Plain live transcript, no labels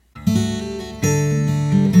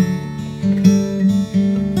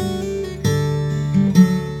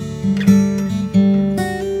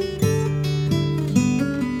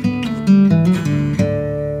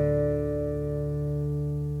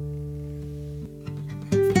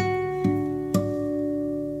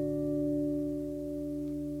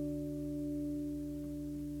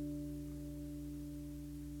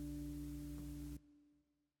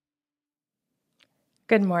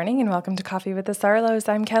Good morning and welcome to Coffee with the Sarlos.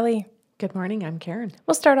 I'm Kelly. Good morning, I'm Karen.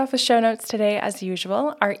 We'll start off with show notes today as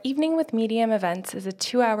usual. Our Evening with Medium events is a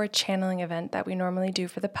 2-hour channeling event that we normally do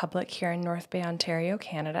for the public here in North Bay, Ontario,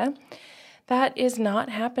 Canada. That is not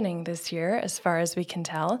happening this year, as far as we can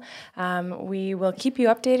tell. We will keep you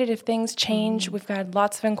updated if things change. We've got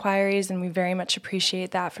lots of inquiries, and we very much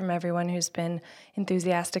appreciate that from everyone who's been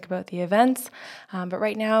enthusiastic about the events. But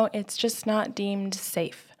right now, it's just not deemed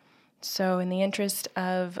safe. So in the interest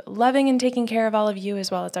of loving and taking care of all of you as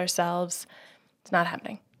well as ourselves, it's not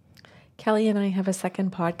happening. Kelly and I have a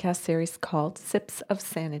second podcast series called Sips of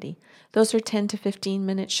Sanity. Those are 10 to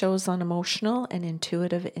 15-minute shows on emotional and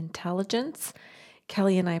intuitive intelligence.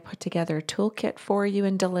 Kelly and I put together a toolkit for you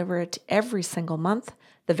and deliver it every single month,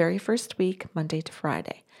 the very first week, Monday to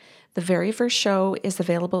Friday. The very first show is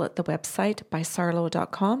available at the website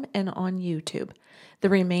bysarlo.com and on YouTube. The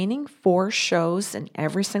remaining 4 shows in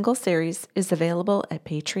every single series is available at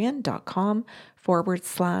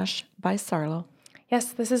patreon.com/bysarlo.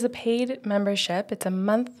 Yes, this is a paid membership. It's a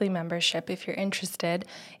monthly membership if you're interested.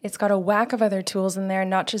 It's got a whack of other tools in there,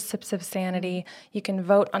 not just Sips of Sanity. You can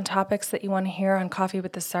vote on topics that you want to hear on Coffee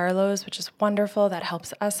with the Sarlos, which is wonderful. That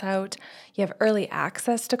helps us out. You have early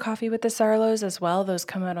access to Coffee with the Sarlos as well. Those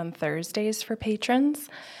come out on Thursdays for patrons.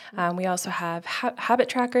 We also have habit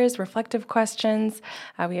trackers, reflective questions.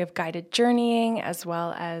 We have guided journeying as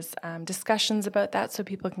well as discussions about that so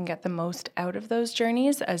people can get the most out of those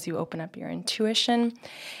journeys as you open up your intuition.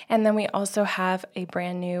 And then we also have a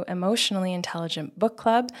brand new Emotionally Intelligent book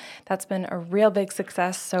club. That's been a real big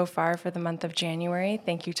success so far for the month of January.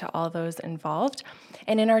 Thank you to all those involved.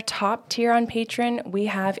 And in our top tier on Patreon, we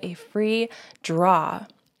have a free draw.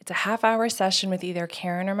 It's a half-hour session with either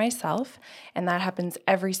Karen or myself, and that happens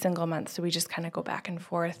every single month. So we just kind of go back and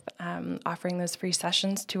forth offering those free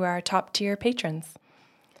sessions to our top-tier patrons.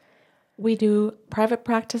 We do private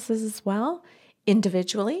practices as well,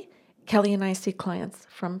 individually. Kelly and I see clients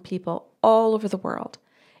from people all over the world.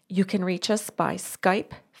 You can reach us by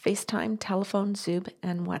Skype, FaceTime, telephone, Zoom,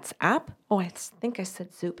 and WhatsApp. Oh, I think I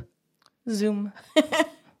said Zoom. Zoom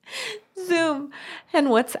and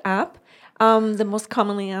WhatsApp. The most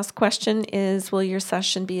commonly asked question is, will your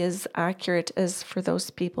session be as accurate as for those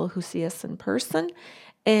people who see us in person?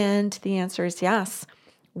 And the answer is yes.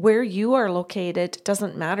 Where you are located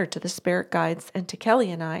doesn't matter to the spirit guides and to Kelly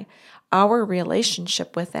and I. Our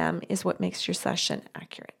relationship with them is what makes your session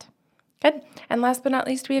accurate. Good. And last but not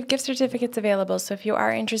least, we have gift certificates available. So if you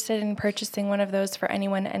are interested in purchasing one of those for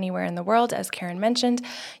anyone anywhere in the world, as Karen mentioned,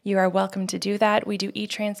 you are welcome to do that. We do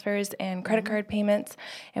e-transfers and credit card payments,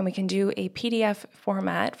 and we can do a PDF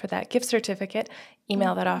format for that gift certificate.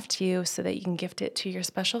 Email that off to you so that you can gift it to your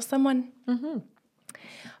special someone.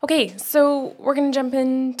 Okay, so we're going to jump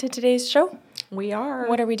into today's show. We are.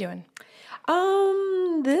 What are we doing?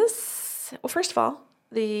 First of all,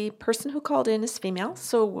 the person who called in is female,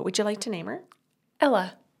 so what would you like to name her?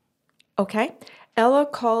 Ella. Okay. Ella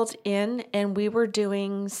called in and we were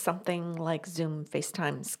doing something like Zoom,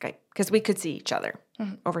 FaceTime, Skype, because we could see each other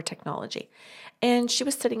over technology. And she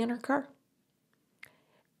was sitting in her car.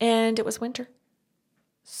 And it was winter.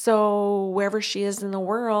 So wherever she is in the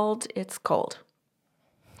world, it's cold.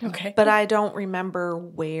 Okay. But I don't remember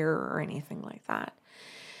where or anything like that.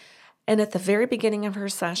 And at the very beginning of her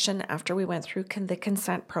session, after we went through the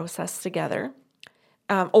consent process together,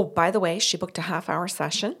 by the way, she booked a half-hour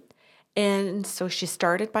session. And so she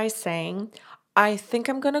started by saying, I think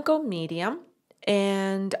I'm going to go medium.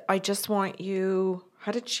 And I just want you,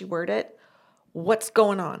 how did she word it? What's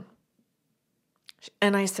going on?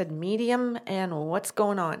 And I said, medium and what's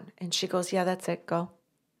going on? And she goes, yeah, that's it, go.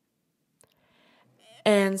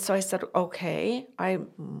 And so I said, okay, I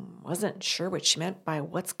wasn't sure what she meant by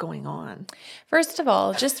what's going on. First of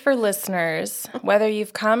all, just for listeners, whether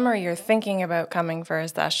you've come or you're thinking about coming for a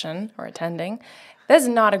session or attending, that's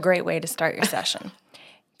not a great way to start your session.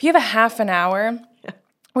 If you have a half an hour,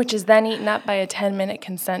 which is then eaten up by a 10-minute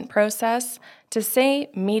consent process, to say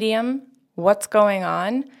medium, what's going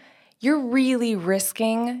on, you're really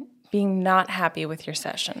risking being not happy with your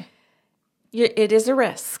session. It is a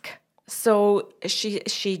risk. So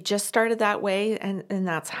she just started that way, and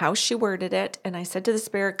that's how she worded it. And I said to the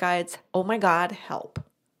spirit guides, oh my God, help.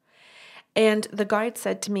 And the guide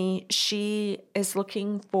said to me, she is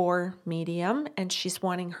looking for medium, and she's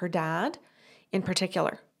wanting her dad in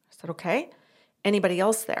particular. I said, okay. Anybody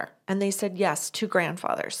else there? And they said, yes, 2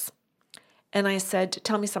 grandfathers. And I said,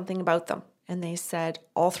 tell me something about them. And they said,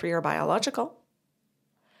 all 3 are biological.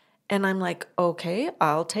 And I'm like, okay,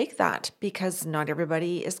 I'll take that because not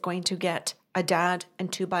everybody is going to get a dad and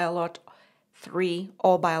 2 3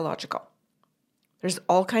 all biological. There's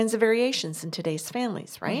all kinds of variations in today's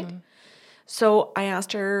families, right? So I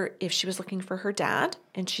asked her if she was looking for her dad,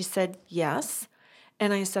 and she said yes.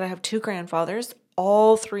 And I said, I have 2 grandfathers.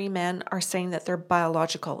 All 3 men are saying that they're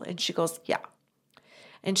biological. And she goes, yeah.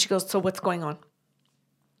 And she goes, so what's going on?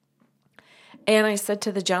 And I said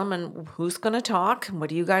to the gentleman, who's going to talk? What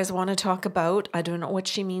do you guys want to talk about? I don't know what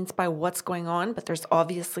she means by what's going on, but there's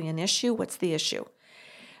obviously an issue. What's the issue?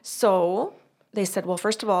 So they said, well,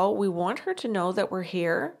 first of all, we want her to know that we're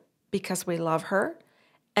here because we love her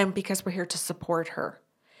and because we're here to support her.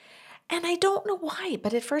 And I don't know why,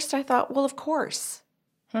 but at first I thought, well, of course.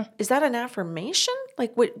 Is that an affirmation?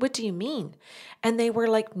 Like, what do you mean? And they were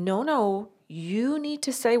like, no, you need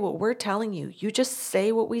to say what we're telling you. You just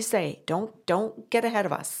say what we say. Don't get ahead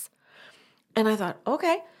of us. And I thought,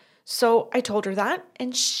 okay. So I told her that,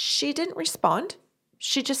 and she didn't respond.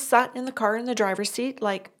 She just sat in the car in the driver's seat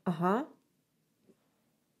like,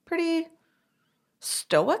 pretty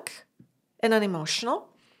stoic and unemotional.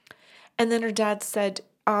 And then her dad said,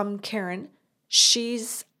 Karen,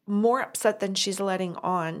 she's more upset than she's letting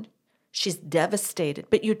on. She's devastated,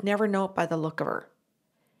 but you'd never know it by the look of her.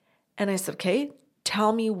 And I said, okay,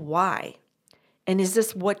 tell me why. And is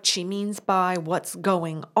this what she means by what's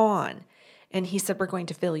going on? And he said, we're going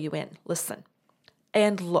to fill you in. Listen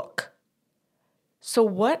and look. So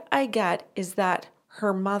what I get is that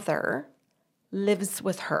her mother lives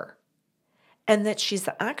with her and that she's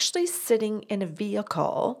actually sitting in a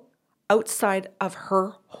vehicle outside of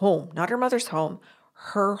her home, not her mother's home,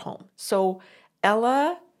 her home. So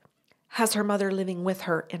Ella has her mother living with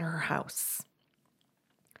her in her house.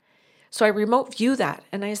 So I remote view that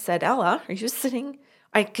and I said, Ella, are you sitting?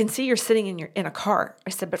 I can see you're sitting in a car. I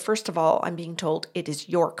said, but first of all, I'm being told it is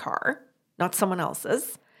your car, not someone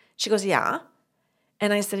else's. She goes, yeah.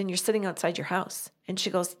 And I said, and you're sitting outside your house. And she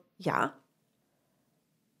goes, yeah.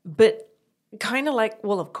 But kind of like,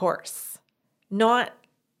 well, of course. Not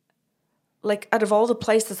like out of all the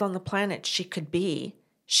places on the planet she could be,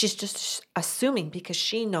 she's just assuming because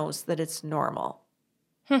she knows that it's normal.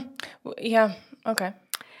 Yeah. Okay.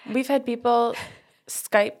 We've had people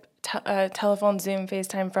Skype, telephone, Zoom,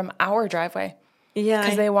 FaceTime from our driveway. Yeah.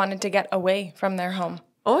 Because they wanted to get away from their home.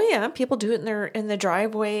 Oh, yeah. People do it in the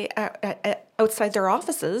driveway outside their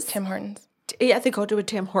offices. Tim Hortons. Yeah, they go to a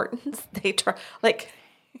Tim Hortons. They try, like,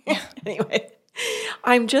 anyway,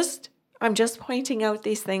 I'm just pointing out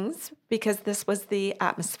these things because this was the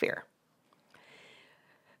atmosphere.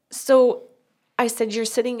 So I said, you're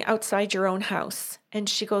sitting outside your own house. And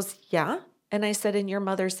she goes, yeah. And I said, and your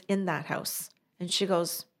mother's in that house. And she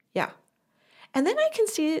goes, yeah. And then I can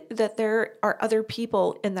see that there are other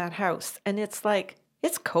people in that house. And it's like,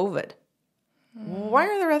 it's COVID. Why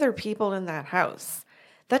are there other people in that house?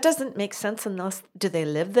 That doesn't make sense unless, do they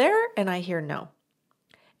live there? And I hear no.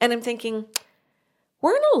 And I'm thinking,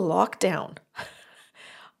 we're in a lockdown.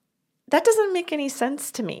 That doesn't make any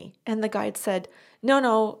sense to me. And the guide said,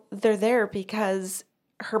 no, they're there because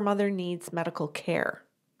her mother needs medical care.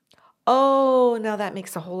 Oh, now that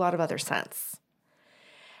makes a whole lot of other sense.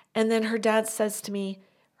 And then her dad says to me,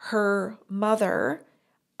 her mother,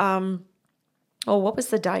 what was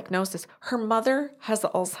the diagnosis? Her mother has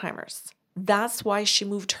Alzheimer's. That's why she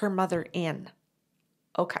moved her mother in.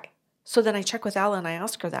 Okay. So then I check with Ella and I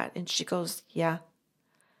ask her that. And she goes, yeah.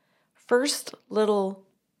 First little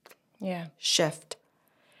shift.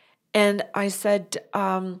 And I said,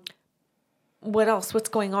 what else? What's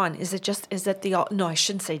going on? No, I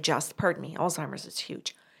shouldn't say just, pardon me. Alzheimer's is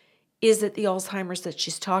huge. Is it the Alzheimer's that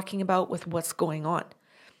she's talking about with what's going on?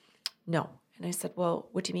 No. And I said, well,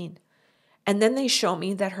 what do you mean? And then they show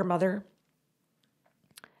me that her mother,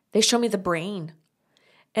 they show me the brain.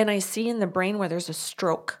 And I see in the brain where there's a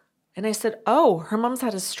stroke. And I said, oh, her mom's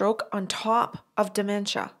had a stroke on top of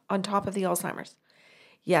dementia, on top of the Alzheimer's.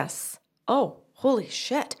 Yes. Oh, holy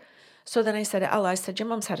shit. So then I said to Ella, I said, your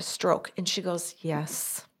mom's had a stroke. And she goes,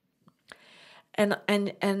 yes. And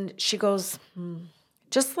she goes,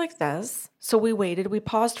 just like this. So we waited, we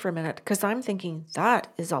paused for a minute because I'm thinking that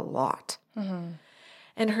is a lot. Mm-hmm.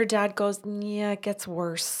 And her dad goes, yeah, it gets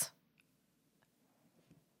worse.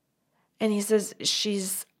 And he says,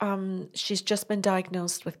 she's just been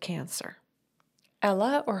diagnosed with cancer.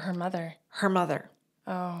 Ella or her mother? Her mother.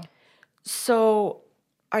 Oh. So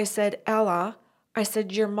I said, Ella,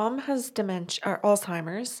 your mom has dementia or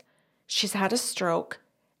Alzheimer's. She's had a stroke.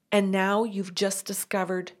 And now you've just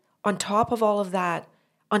discovered, on top of all of that,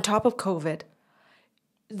 on top of COVID,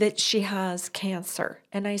 that she has cancer.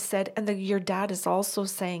 And I said, your dad is also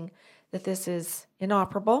saying that this is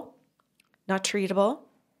inoperable, not treatable.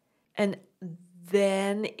 And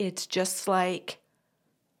then it's just like,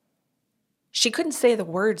 she couldn't say the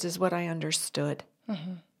words is what I understood.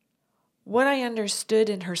 What I understood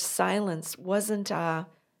in her silence wasn't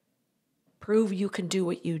prove you can do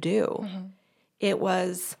what you do. It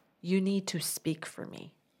was, you need to speak for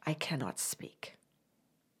me. I cannot speak.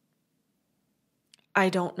 I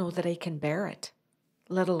don't know that I can bear it,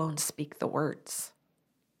 let alone speak the words.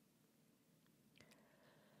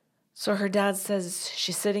 So her dad says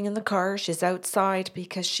she's sitting in the car, she's outside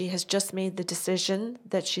because she has just made the decision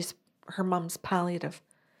that she's her mom's palliative.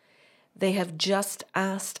 They have just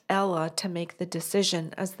asked Ella to make the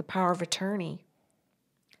decision as the power of attorney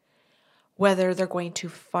whether they're going to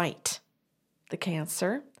fight the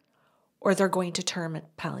cancer or they're going to term it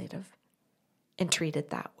palliative and treat it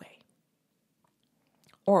that way.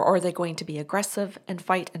 Or are they going to be aggressive and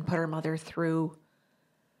fight and put her mother through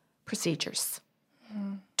procedures,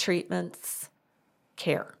 treatments,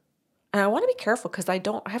 care? And I want to be careful because I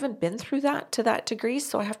haven't been through that to that degree,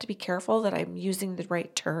 so I have to be careful that I'm using the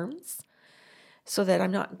right terms so that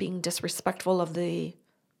I'm not being disrespectful of the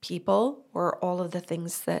people or all of the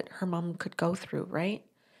things that her mom could go through, right?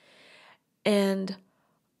 And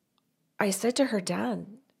I said to her dad,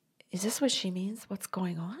 is this what she means? What's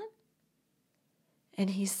going on? And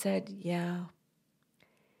he said, yeah.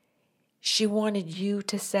 She wanted you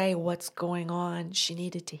to say what's going on. She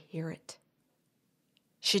needed to hear it.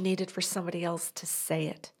 She needed for somebody else to say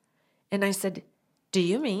it. And I said, do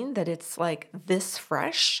you mean that it's like this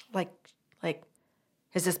fresh? Like,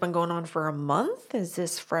 has this been going on for a month? Is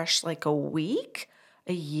this fresh like a week,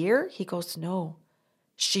 a year? He goes, no.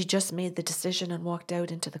 She just made the decision and walked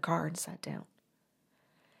out into the car and sat down.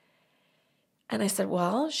 And I said,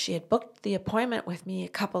 well, she had booked the appointment with me a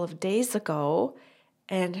couple of days ago.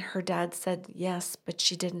 And her dad said, yes, but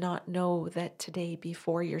she did not know that today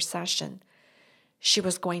before your session, she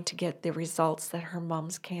was going to get the results that her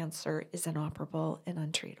mom's cancer is inoperable and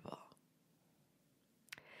untreatable.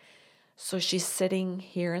 So she's sitting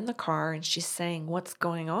here in the car and she's saying what's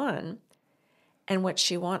going on. And what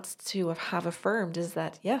she wants to have affirmed is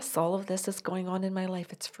that, yes, all of this is going on in my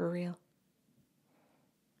life. It's for real.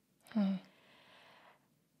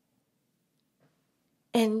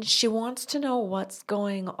 And she wants to know what's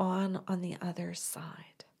going on the other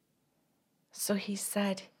side. So he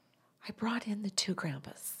said, I brought in the two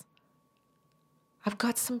grandpas. I've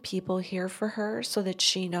got some people here for her so that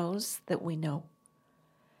she knows that we know.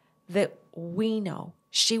 That we know.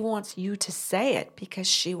 She wants you to say it because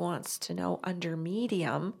she wants to know under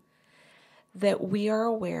medium that we are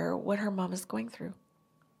aware what her mom is going through.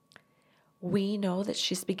 We know that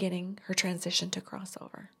she's beginning her transition to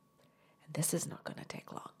crossover. And this is not going to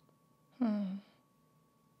take long.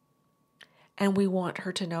 And we want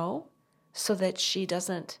her to know so that she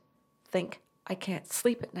doesn't think, I can't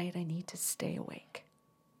sleep at night, I need to stay awake.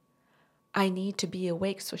 I need to be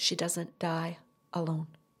awake so she doesn't die alone.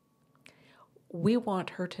 We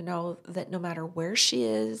want her to know that no matter where she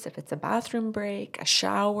is, if it's a bathroom break, a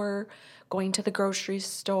shower, going to the grocery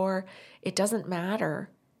store, it doesn't matter.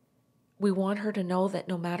 We want her to know that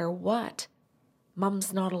no matter what,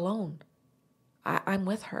 Mom's not alone. I'm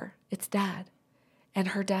with her. It's Dad. And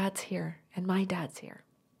her dad's here. And my dad's here.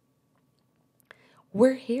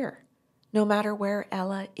 We're here, no matter where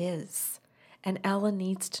Ella is. And Ella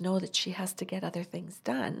needs to know that she has to get other things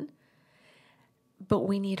done. But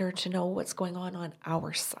we need her to know what's going on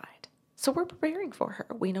our side. So we're preparing for her.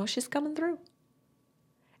 We know she's coming through.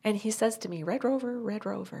 And he says to me, Red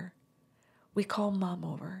Rover, we call Mom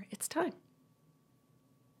over. It's time.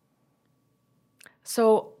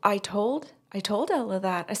 So I told Ella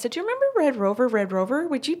that. I said, do you remember Red Rover?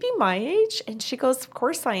 Would you be my age? And she goes, of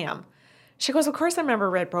course I am. She goes, of course I remember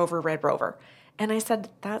Red Rover. And I said,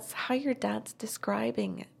 that's how your dad's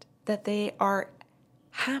describing it, that they are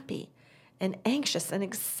happy and anxious and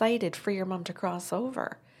excited for your mom to cross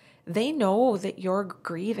over. They know that you're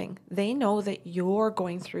grieving. They know that you're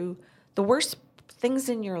going through the worst things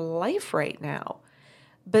in your life right now.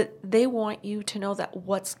 But they want you to know that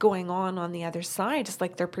what's going on the other side is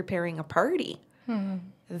like they're preparing a party.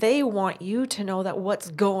 They want you to know that what's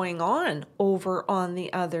going on over on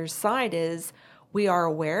the other side is we are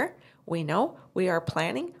aware, we know, we are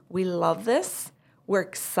planning, we love this, we're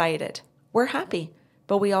excited, we're happy.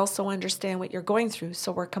 But we also understand what you're going through,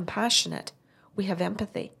 so we're compassionate. We have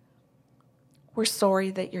empathy. We're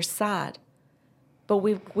sorry that you're sad, but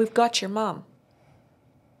we've got your mom.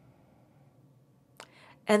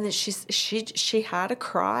 And that she had a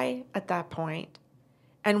cry at that point,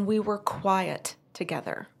 and we were quiet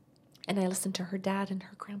together. And I listened to her dad and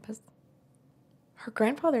her grandpas. Her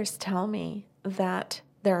grandfathers tell me that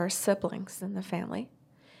there are siblings in the family,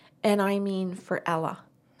 and I mean for Ella.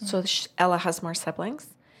 So Ella has more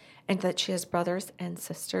siblings, and that she has brothers and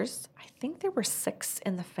sisters. I think there were 6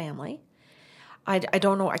 in the family. I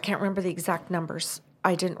don't know. I can't remember the exact numbers.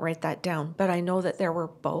 I didn't write that down, but I know that there were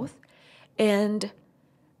both. And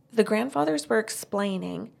the grandfathers were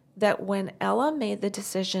explaining that when Ella made the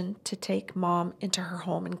decision to take mom into her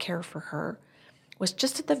home and care for her, was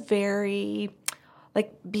just at the very,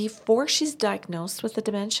 like before she's diagnosed with the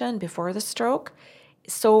dementia and before the stroke.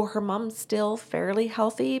 So her mom's still fairly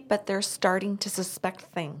healthy, but they're starting to suspect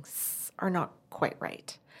things are not quite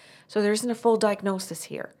right. So there isn't a full diagnosis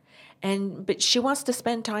here. But she wants to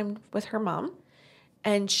spend time with her mom,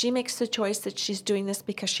 and she makes the choice that she's doing this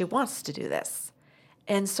because she wants to do this.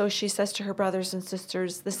 And so she says to her brothers and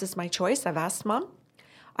sisters, this is my choice. I've asked mom.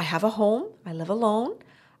 I have a home. I live alone.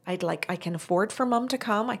 I can afford for mom to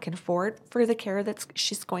come. I can afford for the care that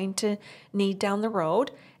she's going to need down the road.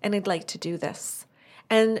 And I'd like to do this.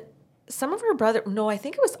 And some of her I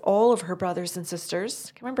think it was all of her brothers and sisters.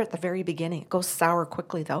 I can remember at the very beginning. It goes sour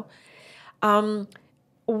quickly though.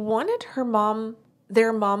 Wanted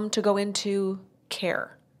their mom to go into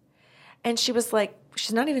care. And she was like,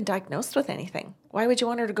 she's not even diagnosed with anything. Why would you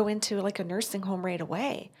want her to go into like a nursing home right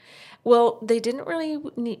away? Well, they didn't really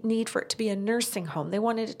need for it to be a nursing home. They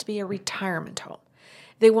wanted it to be a retirement home.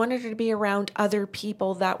 They wanted her to be around other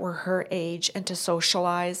people that were her age and to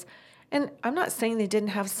socialize. And I'm not saying they didn't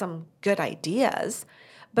have some good ideas,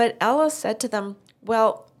 but Ella said to them,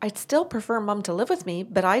 well, I'd still prefer mom to live with me,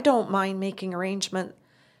 but I don't mind making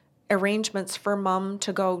arrangements for mom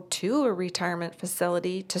to go to a retirement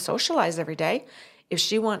facility to socialize every day. If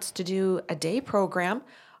she wants to do a day program,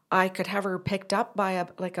 I could have her picked up by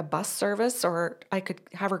a bus service, or I could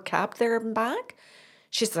have her cabbed there and back.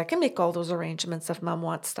 She says, I can make all those arrangements if mom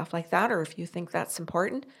wants stuff like that, or if you think that's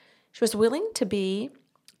important. She was willing to be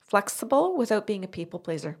flexible without being a people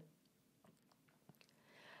pleaser.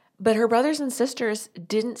 But her brothers and sisters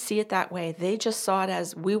didn't see it that way. They just saw it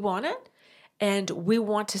as, we want it, and we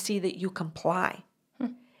want to see that you comply.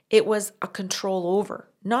 It was a control over,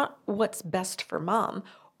 not what's best for mom,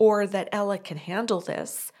 or that Ella can handle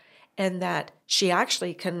this, and that she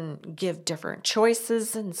actually can give different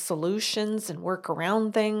choices and solutions and work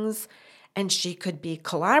around things, and she could be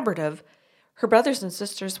collaborative. Her brothers and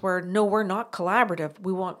sisters were, no, we're not collaborative.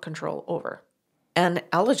 We want control over. And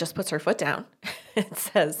Ella just puts her foot down and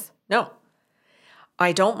says, no,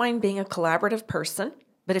 I don't mind being a collaborative person,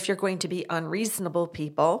 but if you're going to be unreasonable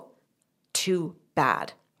people, too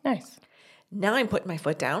bad. Nice. Now I'm putting my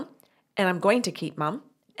foot down, and I'm going to keep mom.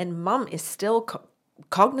 And mom is still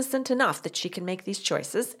cognizant enough that she can make these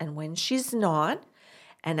choices. And when she's not,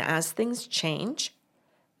 and as things change,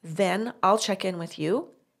 then I'll check in with you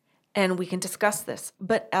and we can discuss this.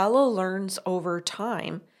 But Ella learns over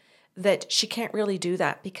time that she can't really do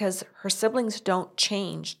that because her siblings don't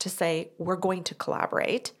change to say, we're going to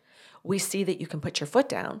collaborate. We see that you can put your foot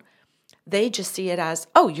down. They just see it as,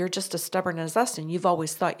 oh, you're just as stubborn as us and you've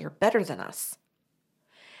always thought you're better than us.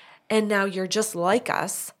 And now you're just like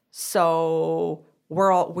us, so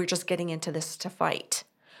we're just getting into this to fight.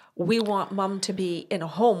 We want mom to be in a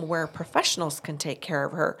home where professionals can take care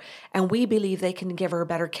of her, and we believe they can give her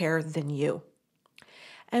better care than you.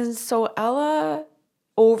 And so Ella,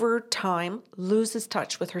 over time, loses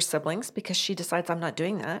touch with her siblings because she decides, I'm not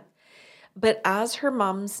doing that. But as her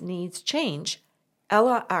mom's needs change,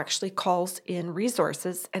 Ella actually calls in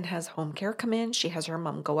resources and has home care come in. She has her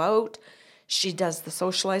mom go out. She does the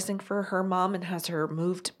socializing for her mom and has her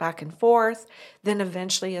moved back and forth. Then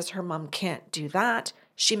eventually, as her mom can't do that,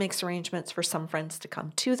 she makes arrangements for some friends to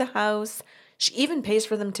come to the house. She even pays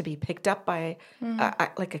for them to be picked up by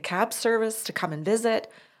a cab service to come and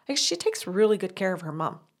visit. Like, she takes really good care of her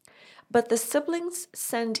mom. But the siblings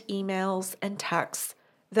send emails and texts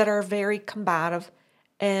that are very combative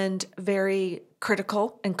and very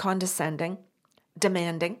critical and condescending,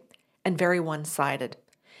 demanding, and very one-sided.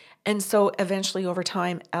 And so eventually over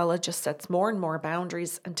time, Ella just sets more and more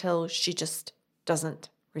boundaries until she just doesn't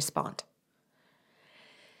respond.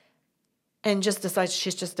 And just decides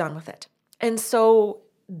she's just done with it. And so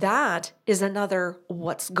that is another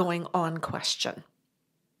what's going on question.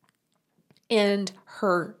 And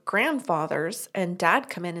her grandfathers and dad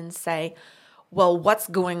come in and say, well, what's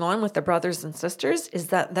going on with the brothers and sisters is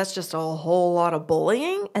that's just a whole lot of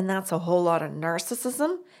bullying and that's a whole lot of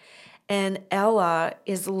narcissism. And Ella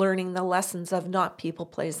is learning the lessons of not people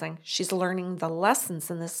pleasing. She's learning the lessons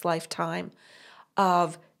in this lifetime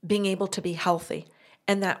of being able to be healthy.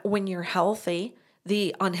 And that when you're healthy,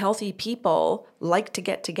 the unhealthy people like to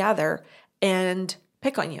get together and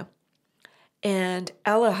pick on you. And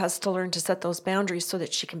Ella has to learn to set those boundaries so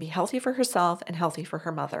that she can be healthy for herself and healthy for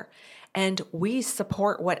her mother. And we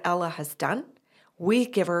support what Ella has done. we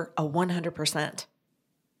give her a 100%.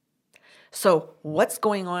 So what's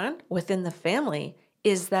going on within the family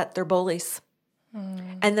is that they're bullies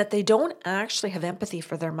and that they don't actually have empathy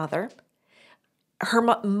for their mother. Her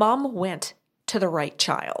mom went to the right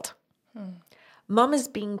child. Mom is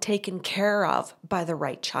being taken care of by the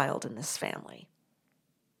right child in this family.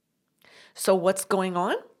 So what's going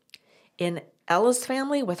on in Ella's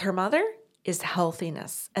family with her mother is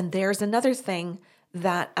healthiness. And there's another thing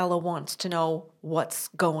that Ella wants to know what's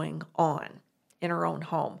going on in her own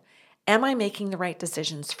home. Am I making the right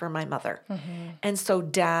decisions for my mother? And so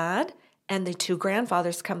Dad and the two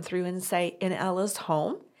grandfathers come through and say, in Ella's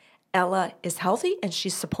home, Ella is healthy and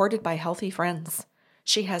she's supported by healthy friends.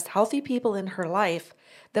 She has healthy people in her life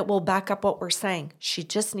that will back up what we're saying. She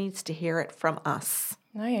just needs to hear it from us.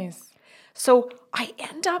 Nice. So I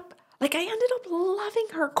ended up loving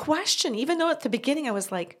her question, even though at the beginning I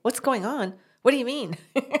was like, what's going on? What do you mean?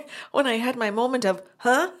 When I had my moment of,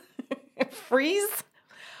 freeze,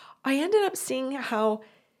 I ended up seeing how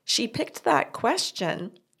she picked that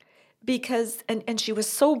question because, and she was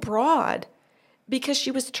so broad because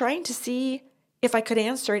she was trying to see if I could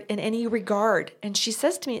answer it in any regard. And she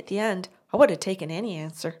says to me at the end, I would have taken any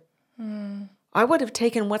answer. I would have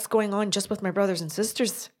taken what's going on just with my brothers and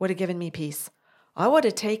sisters would have given me peace. I would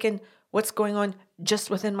have taken what's going on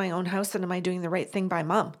just within my own house and am I doing the right thing by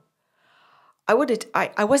Mom? I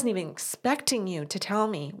wasn't even expecting you to tell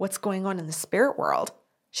me what's going on in the spirit world.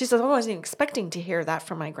 She says, I wasn't even expecting to hear that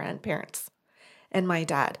from my grandparents and my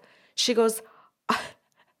dad. She goes,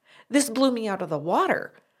 this blew me out of the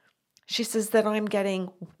water. She says that I'm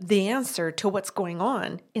getting the answer to what's going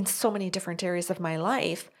on in so many different areas of my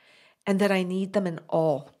life and that I need them in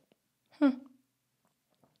all.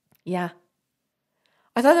 Yeah.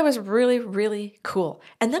 I thought that was really, really cool.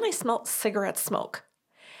 And then I smelled cigarette smoke.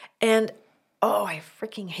 And I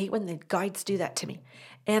freaking hate when the guides do that to me.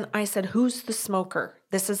 And I said, who's the smoker?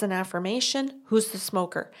 This is an affirmation. Who's the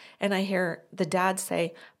smoker? And I hear the dad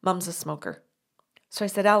say, Mom's a smoker. So I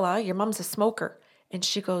said, Ella, your mom's a smoker. And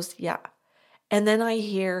she goes, yeah. And then I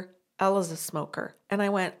hear Ella's a smoker. And I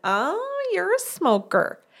went, oh, you're a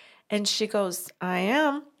smoker. And she goes, I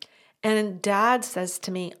am. And Dad says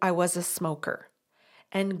to me, I was a smoker.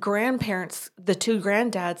 And grandparents, the two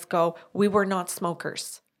granddads go, we were not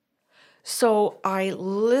smokers. So I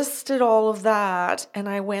listed all of that and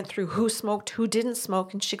I went through who smoked, who didn't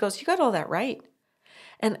smoke. And she goes, you got all that right.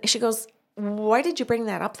 And she goes, why did you bring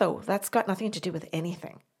that up though? That's got nothing to do with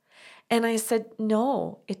anything. And I said,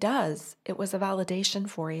 no, it does. It was a validation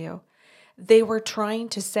for you. They were trying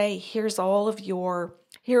to say, here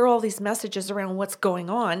are all these messages around what's going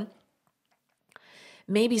on.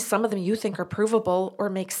 Maybe some of them you think are provable or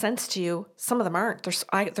make sense to you. Some of them aren't.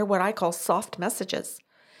 They're what I call soft messages.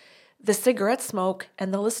 The cigarette smoke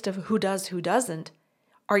and the list of who does, who doesn't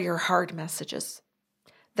are your hard messages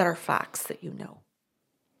that are facts that you know.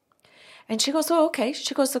 And she goes, oh, okay.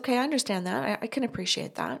 She goes, okay, I understand that. I can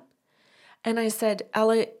appreciate that. And I said,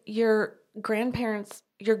 Ella, your grandparents,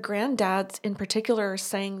 your granddads in particular are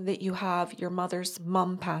saying that you have your mother's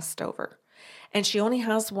mom passed over. And she only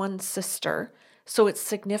has one sister. So it's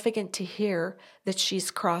significant to hear that she's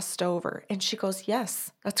crossed over. And she goes,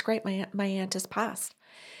 yes, that's great. My aunt has passed.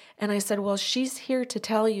 And I said, well, she's here to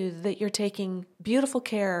tell you that you're taking beautiful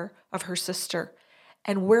care of her sister.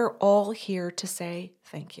 And we're all here to say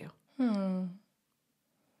thank you.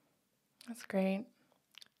 That's great.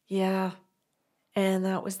 Yeah. And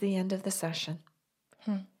that was the end of the session.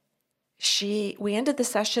 We ended the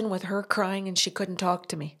session with her crying and she couldn't talk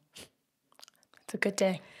to me. It's a good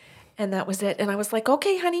day. And that was it. And I was like,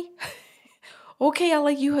 okay, honey. Okay,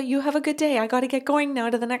 Ella, you have a good day. I got to get going now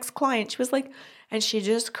to the next client. She was like, and she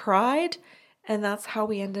just cried. And that's how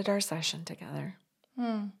we ended our session together.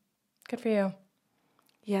 Good for you.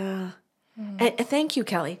 Yeah. And thank you,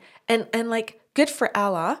 Kelly. And like, good for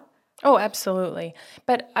Ella. Oh, absolutely.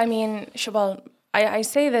 But I mean, I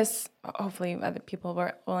say this, hopefully other people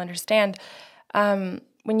will understand.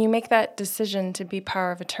 When you make that decision to be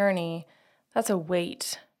power of attorney, that's a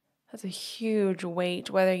weight. That's a huge weight,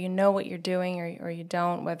 whether you know what you're doing or you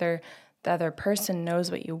don't, whether the other person knows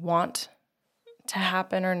what you want to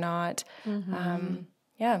happen or not.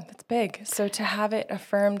 Yeah, that's big. So to have it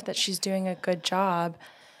affirmed that she's doing a good job,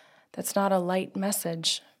 that's not a light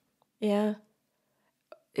message. Yeah.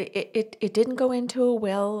 It didn't go into a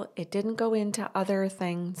will. It didn't go into other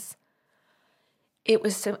things.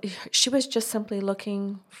 She was just simply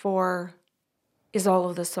looking for, is all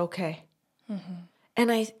of this okay?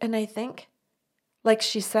 And I think, like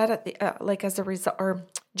she said at the as a result or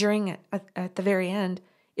during it at the very end,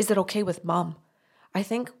 is it okay with Mom? I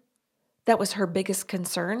think that was her biggest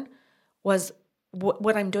concern, was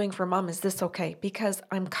what I'm doing for mom, is this okay? Because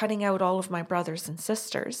I'm cutting out all of my brothers and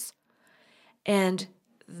sisters, and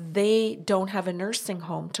they don't have a nursing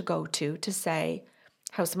home to go to say,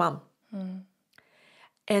 how's mom?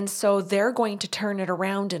 And so they're going to turn it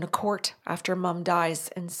around in a court after mom dies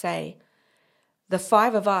and say, the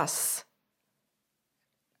 5 of us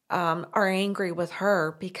are angry with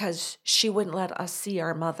her because she wouldn't let us see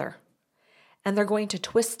our mother. And they're going to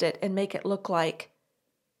twist it and make it look like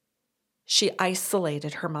she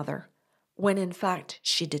isolated her mother, when in fact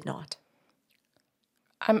she did not.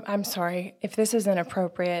 I'm sorry. If this is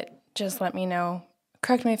inappropriate, just let me know.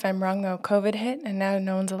 Correct me if I'm wrong, though. COVID hit and now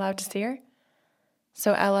no one's allowed to see her.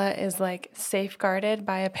 So Ella is like safeguarded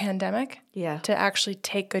by a pandemic Yeah. to actually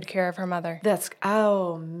take good care of her mother.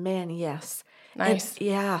 Oh man, yes. Nice. And,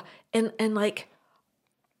 yeah. And like,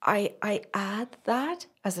 I add that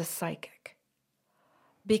as a psychic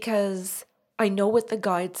because I know what the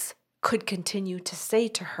guides could continue to say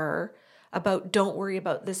to her about don't worry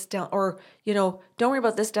about this down, or, don't worry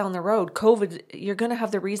about this down the road. COVID, you're going to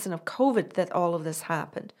have the reason of COVID that all of this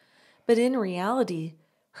happened. But in reality,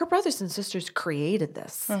 her brothers and sisters created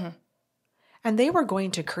this. Mm-hmm. And they were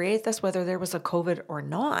going to create this whether there was a COVID or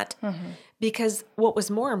not, because what was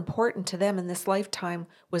more important to them in this lifetime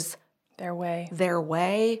was their way, their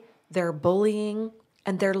bullying,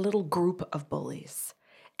 and their little group of bullies.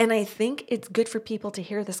 And I think it's good for people to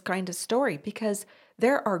hear this kind of story because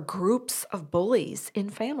there are groups of bullies in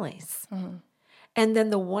families. Mm-hmm. And then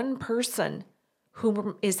the one person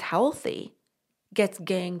who is healthy gets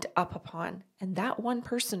ganged up upon. And that one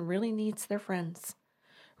person really needs their friends,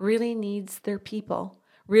 really needs their people,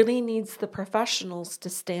 really needs the professionals to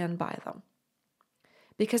stand by them.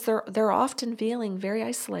 Because they're often feeling very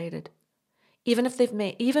isolated. Even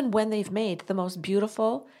when they've made the most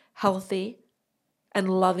beautiful, healthy, and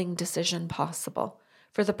loving decision possible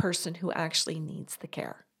for the person who actually needs the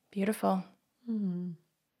care. Beautiful. Mm-hmm.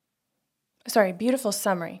 Sorry, beautiful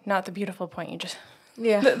summary, not the beautiful point you just...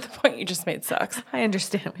 Yeah. The point you just made sucks. I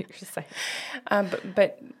understand what you're saying.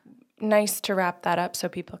 But nice to wrap that up so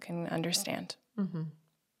people can understand. Mm-hmm.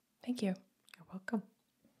 Thank you. You're welcome.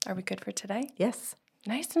 Are we good for today? Yes.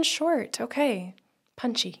 Nice and short. Okay.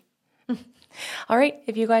 Punchy. All right.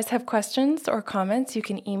 If you guys have questions or comments, you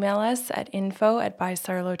can email us at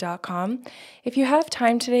info@bysarlo.com. If you have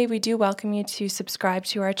time today, we do welcome you to subscribe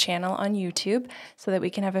to our channel on YouTube so that we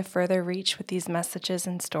can have a further reach with these messages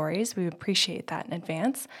and stories. We appreciate that in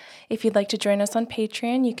advance. If you'd like to join us on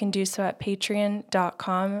Patreon, you can do so at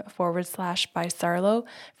patreon.com/bysarlo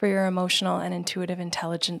for your emotional and intuitive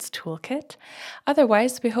intelligence toolkit.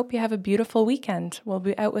 Otherwise, we hope you have a beautiful weekend. We'll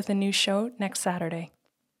be out with a new show next Saturday.